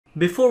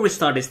Before we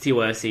start this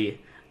TYC,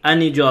 I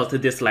need you all to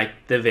dislike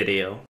the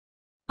video.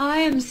 I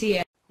am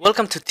CA.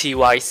 Welcome to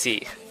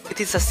TYC.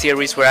 It is a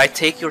series where I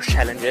take your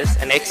challenges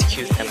and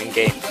execute them in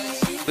game.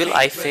 Will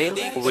I fail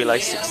or will I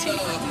succeed?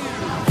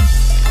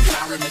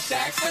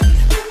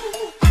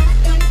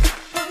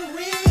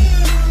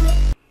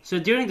 So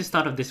during the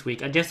start of this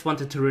week, I just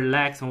wanted to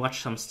relax and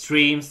watch some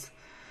streams.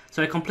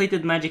 So I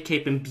completed Magic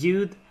Cape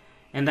Imbued,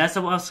 and as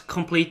I was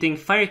completing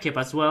Fire Cape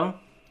as well,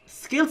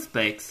 Skill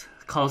Specs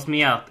calls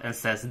me out and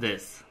says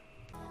this.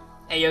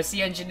 Hey yo,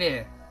 C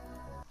Engineer,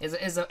 is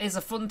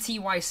a fun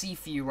TYC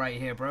for you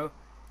right here, bro.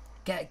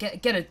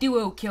 Get a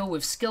duo kill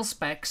with Skill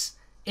Specs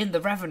in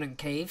the Revenant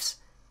Caves,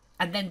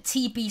 and then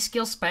TP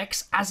Skill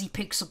Specs as he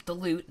picks up the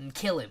loot and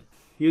kill him.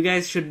 You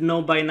guys should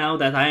know by now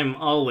that I am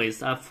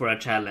always up for a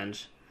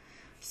challenge.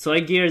 So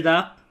I geared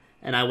up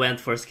and I went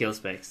for Skill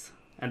Specs.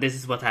 And this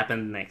is what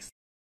happened next.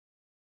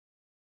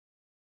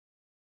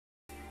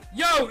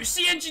 Yo,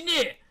 C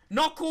Engineer!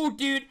 Not cool,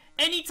 dude.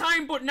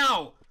 Anytime but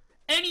now.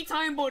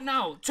 Anytime but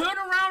now. Turn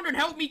around and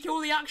help me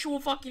kill the actual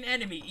fucking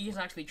enemy. He's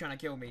actually trying to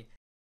kill me.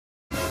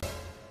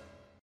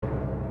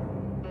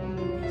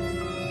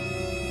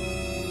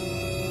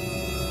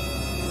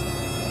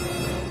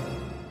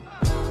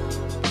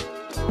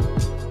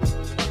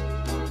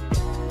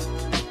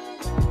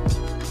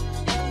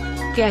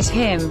 Get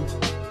him.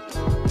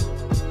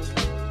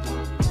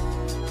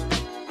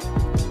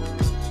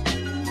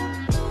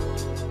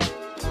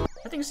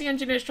 I think C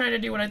Engineer's trying to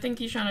do what I think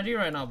he's trying to do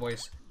right now,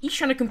 boys. He's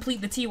trying to complete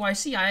the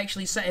TYC I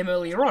actually set him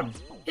earlier on,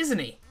 isn't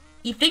he?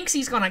 He thinks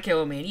he's gonna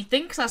kill me, and he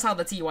thinks that's how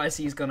the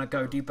TYC is gonna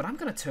go, dude, but I'm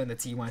gonna turn the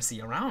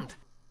TYC around.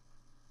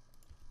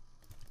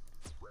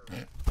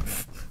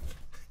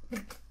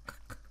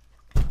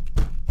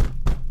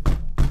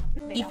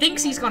 He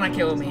thinks he's gonna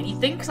kill me, and he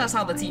thinks that's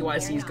how the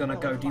TYC is gonna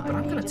go, dude, but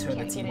I'm gonna turn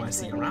the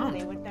TYC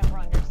around.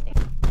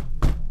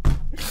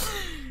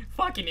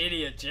 Fucking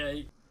idiot,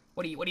 Jay.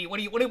 What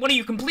are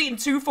you completing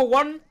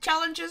 2-for-1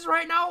 challenges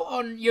right now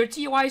on your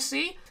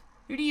TYC?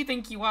 Who do you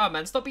think you are,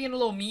 man? Stop being a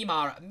little meme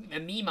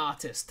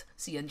artist,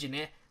 C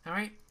Engineer,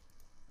 alright?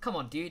 Come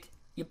on, dude.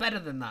 You're better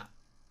than that.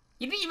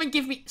 You didn't even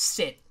give me...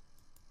 Sit.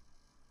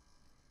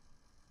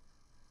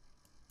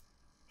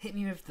 Hit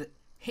me with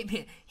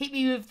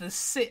the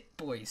sit,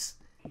 boys.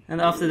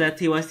 And after that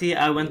TYC,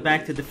 I went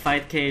back to the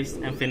fight caves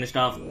and finished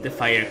off the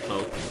fire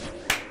cloak.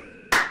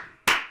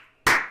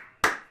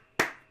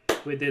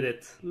 We did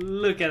it.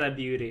 Look at that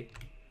beauty.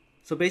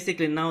 So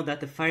basically now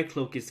that the fire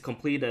cloak is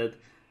completed,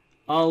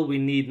 all we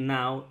need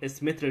now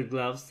is mithril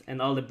gloves,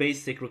 and all the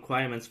basic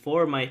requirements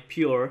for my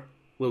pure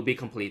will be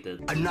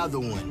completed. Another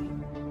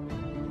one.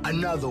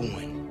 Another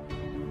one.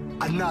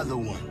 Another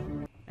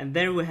one. And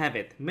there we have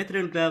it.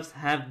 Mithril gloves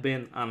have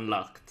been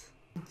unlocked.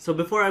 So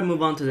before I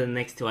move on to the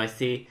next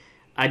TYC,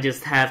 I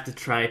just have to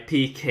try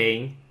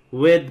PKing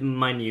with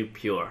my new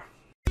pure.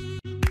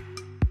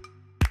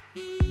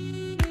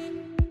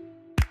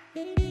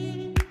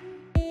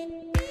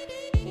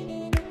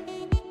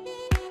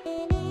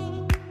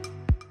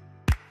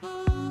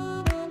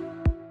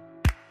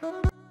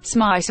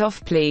 Smite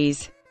off,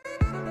 please.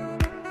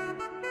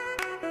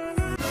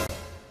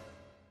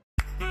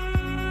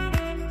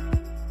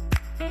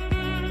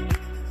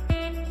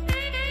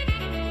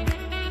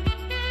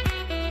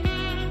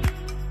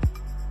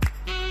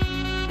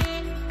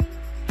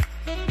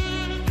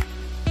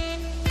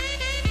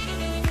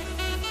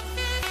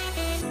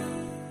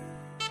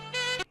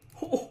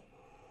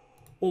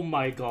 Oh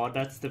my god,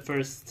 that's the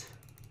first.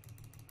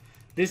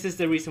 This is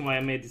the reason why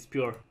I made this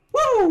pure.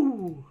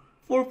 Woo!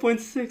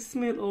 4.6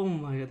 mil, oh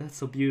my god, that's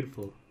so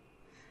beautiful.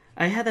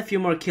 I had a few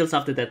more kills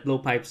after that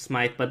blowpipe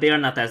smite, but they are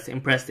not as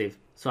impressive,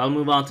 so I'll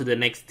move on to the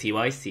next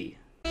TYC.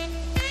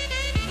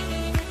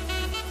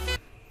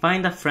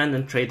 Find a friend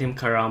and trade him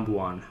Karamb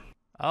 1.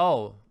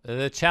 Oh,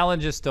 the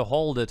challenge is to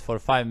hold it for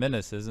 5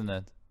 minutes, isn't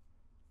it?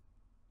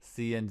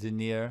 C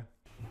Engineer.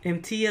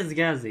 MTS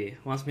Gazi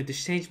wants me to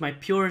change my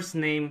pure's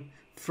name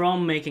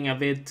from making a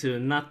vid to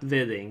not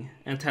vidding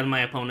and tell my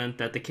opponent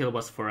that the kill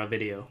was for a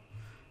video.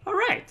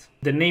 Alright,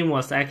 the name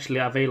was actually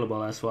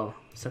available as well.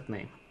 Set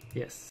name,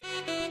 yes.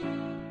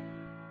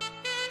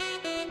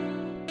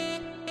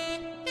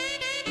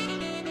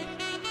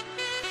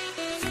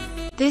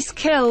 This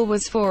kill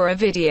was for a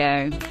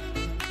video.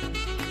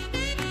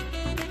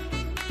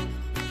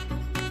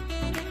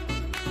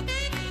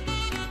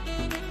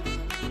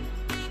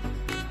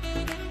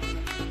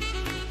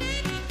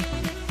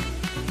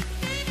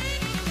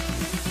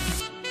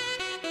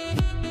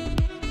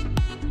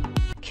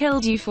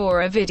 Killed you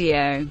for a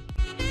video.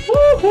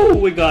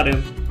 Woohoo! We got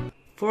him!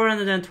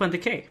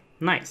 420k.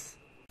 Nice.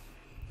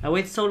 I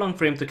waited so long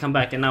for him to come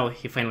back, and now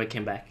he finally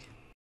came back.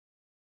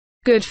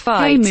 Good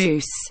fight. Hey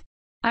Moose.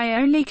 I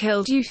only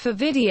killed you for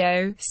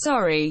video,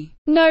 sorry.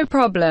 No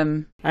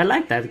problem. I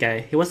like that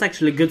guy. He was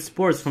actually good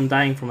sports from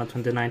dying from a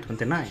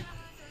 29-29.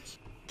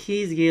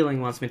 Keys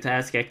Geeling wants me to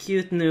ask a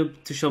cute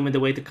noob to show me the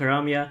way to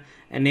Karamia,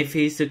 and if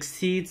he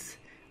succeeds,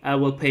 I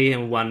will pay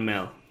him 1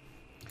 mil.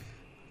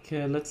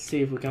 Okay, let's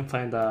see if we can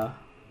find a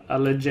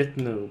legit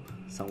noob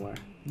somewhere.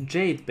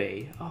 Jade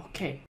Bay,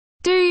 okay.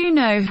 Do you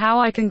know how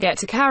I can get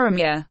to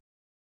Karamia?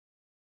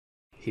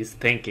 He's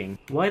thinking.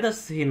 Why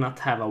does he not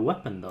have a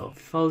weapon though?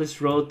 Follow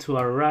this road to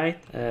our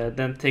right,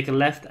 then take a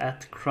left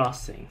at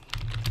crossing.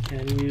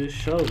 Can you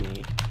show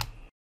me?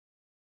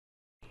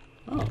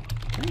 Oh,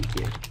 thank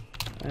you.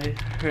 I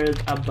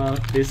heard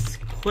about this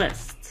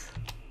quest.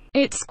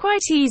 It's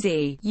quite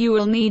easy. You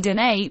will need an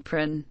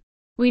apron.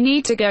 We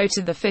need to go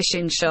to the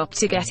fishing shop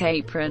to get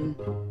apron.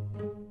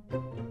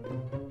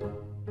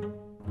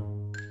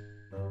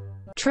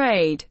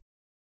 Trade.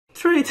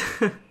 Trade!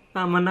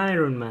 I'm an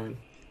Iron Man.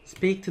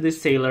 Speak to the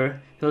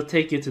sailor, he'll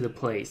take you to the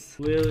place.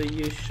 Will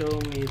you show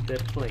me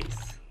the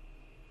place?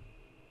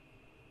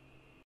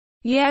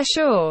 Yeah,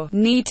 sure.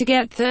 Need to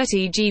get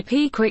 30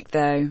 GP quick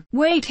though.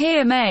 Wait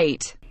here,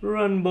 mate.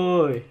 Run,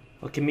 boy!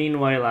 Okay,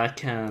 meanwhile I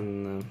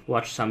can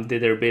watch some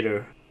Dither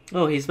Bitter.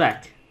 Oh, he's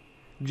back.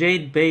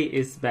 Jade Bay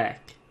is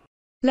back.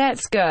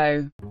 Let's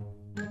go.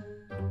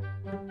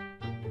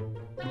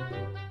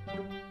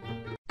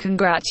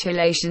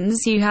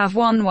 Congratulations, you have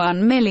won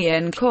 1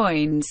 million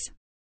coins.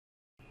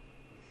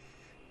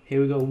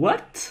 Here we go.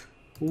 What?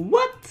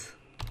 What?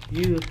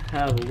 You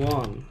have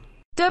won.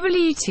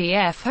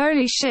 WTF,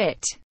 holy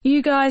shit.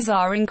 You guys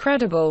are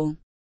incredible.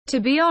 To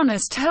be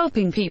honest,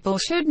 helping people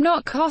should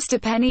not cost a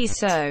penny,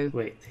 so...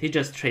 Wait, he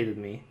just traded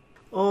me.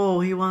 Oh,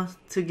 he wants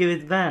to give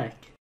it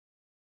back.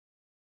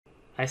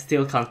 I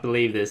still can't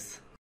believe this.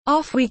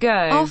 Off we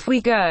go. Off we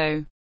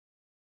go.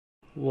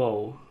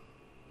 Whoa.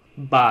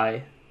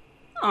 Bye.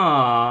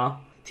 Aww.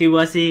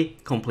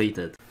 TYC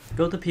completed.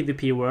 Go to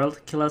PvP world,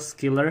 kill a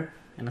skiller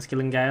and a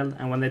skilling guild,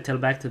 and when they tell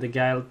back to the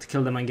guild to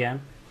kill them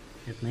again,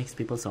 it makes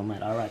people so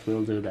mad. Alright,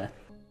 we'll do that.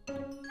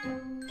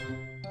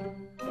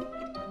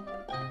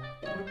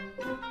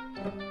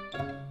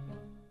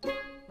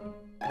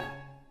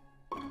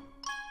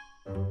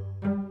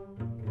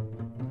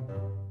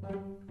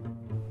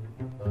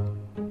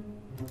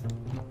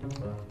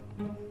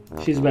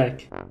 She's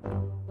back.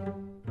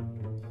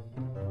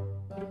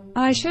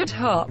 I should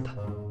hop.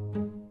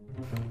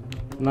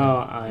 No,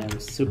 I am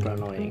super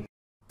annoying.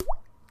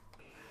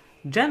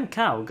 Jen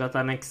Cow got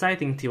an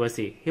exciting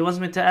TYC. He wants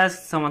me to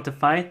ask someone to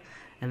fight,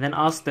 and then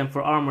ask them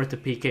for armor to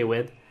PK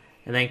with,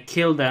 and then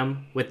kill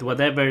them with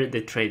whatever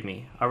they trade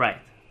me. Alright,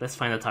 let's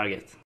find a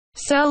target.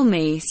 Sell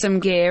me some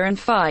gear and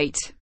fight.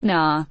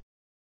 Nah.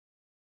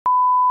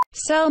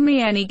 Sell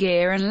me any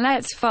gear and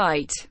let's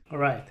fight.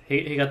 Alright,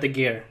 he got the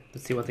gear.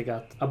 Let's see what he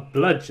got. A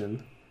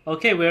bludgeon.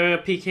 Okay, we're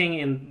peeking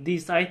in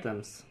these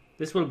items.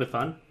 This will be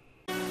fun.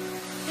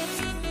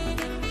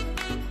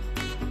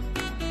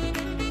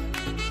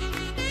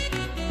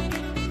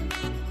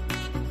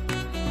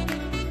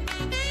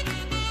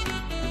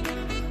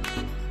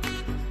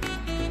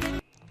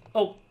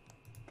 Oh.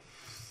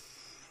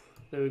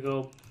 There we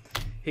go.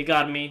 He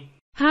got me.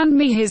 Hand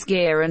me his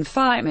gear and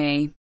fight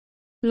me.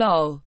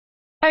 Lol.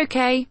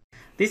 Okay.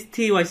 This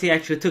TYC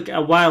actually took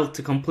a while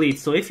to complete,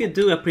 so if you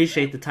do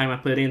appreciate the time I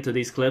put into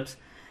these clips,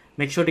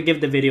 make sure to give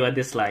the video a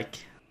dislike.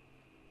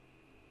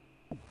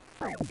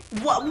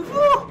 What?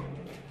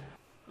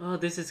 Oh,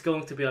 this is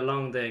going to be a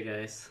long day,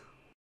 guys.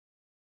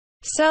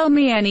 Sell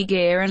me any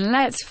gear and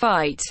let's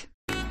fight.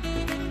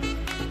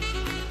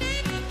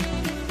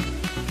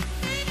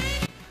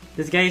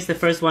 This guy is the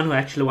first one who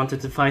actually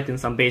wanted to fight in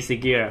some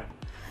basic gear.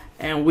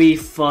 And we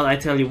fought, I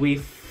tell you, we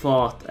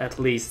fought at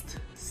least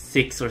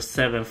 6 or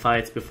 7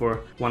 fights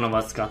before one of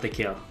us got the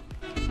kill.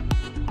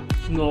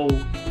 No.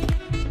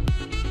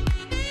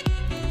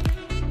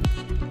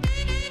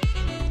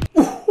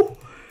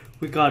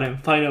 We got him,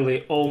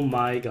 finally. Oh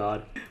my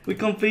god. We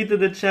completed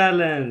the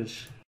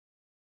challenge.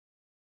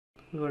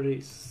 Who are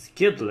these?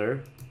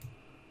 Skidler?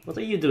 What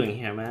are you doing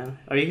here, man?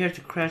 Are you here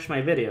to crash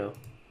my video?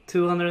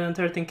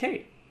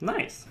 213k.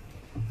 Nice.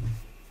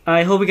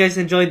 I hope you guys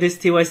enjoyed this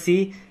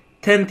TYC.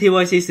 10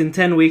 TYCs in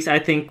 10 weeks. I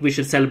think we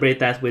should celebrate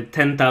that with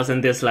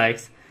 10,000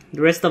 dislikes. The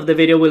rest of the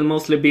video will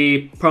mostly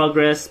be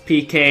progress,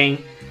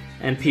 PKing,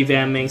 and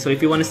PVMing. So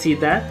if you want to see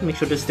that, make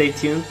sure to stay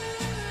tuned.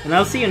 And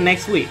I'll see you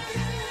next week.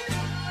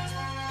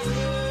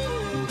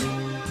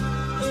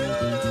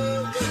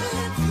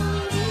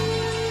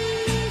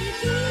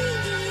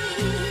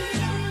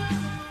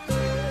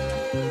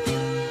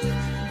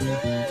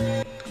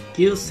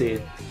 You see,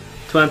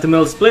 20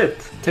 mil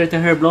split, 30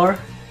 herb lore,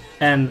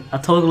 and a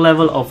total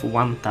level of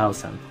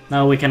 1000.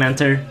 Now we can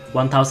enter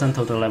 1000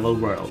 total level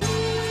world.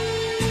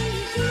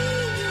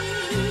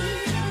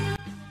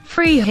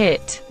 Free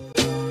hit.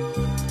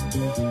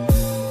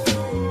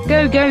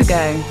 Go, go,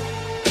 go.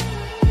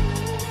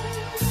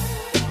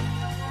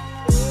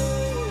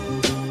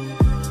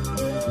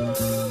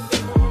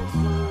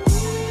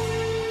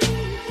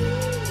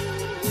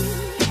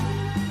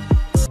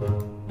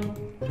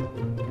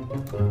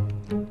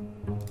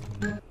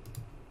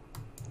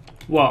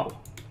 Wow.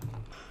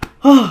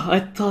 Oh,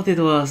 I thought it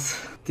was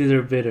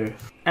Dither Bitter.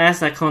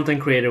 As a content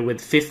creator with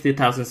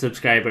 50,000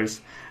 subscribers,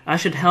 I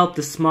should help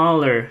the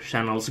smaller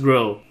channels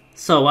grow.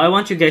 So I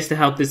want you guys to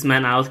help this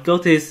man out. Go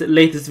to his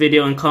latest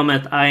video and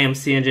comment I am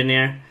C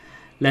Engineer.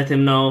 Let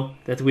him know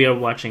that we are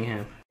watching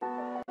him.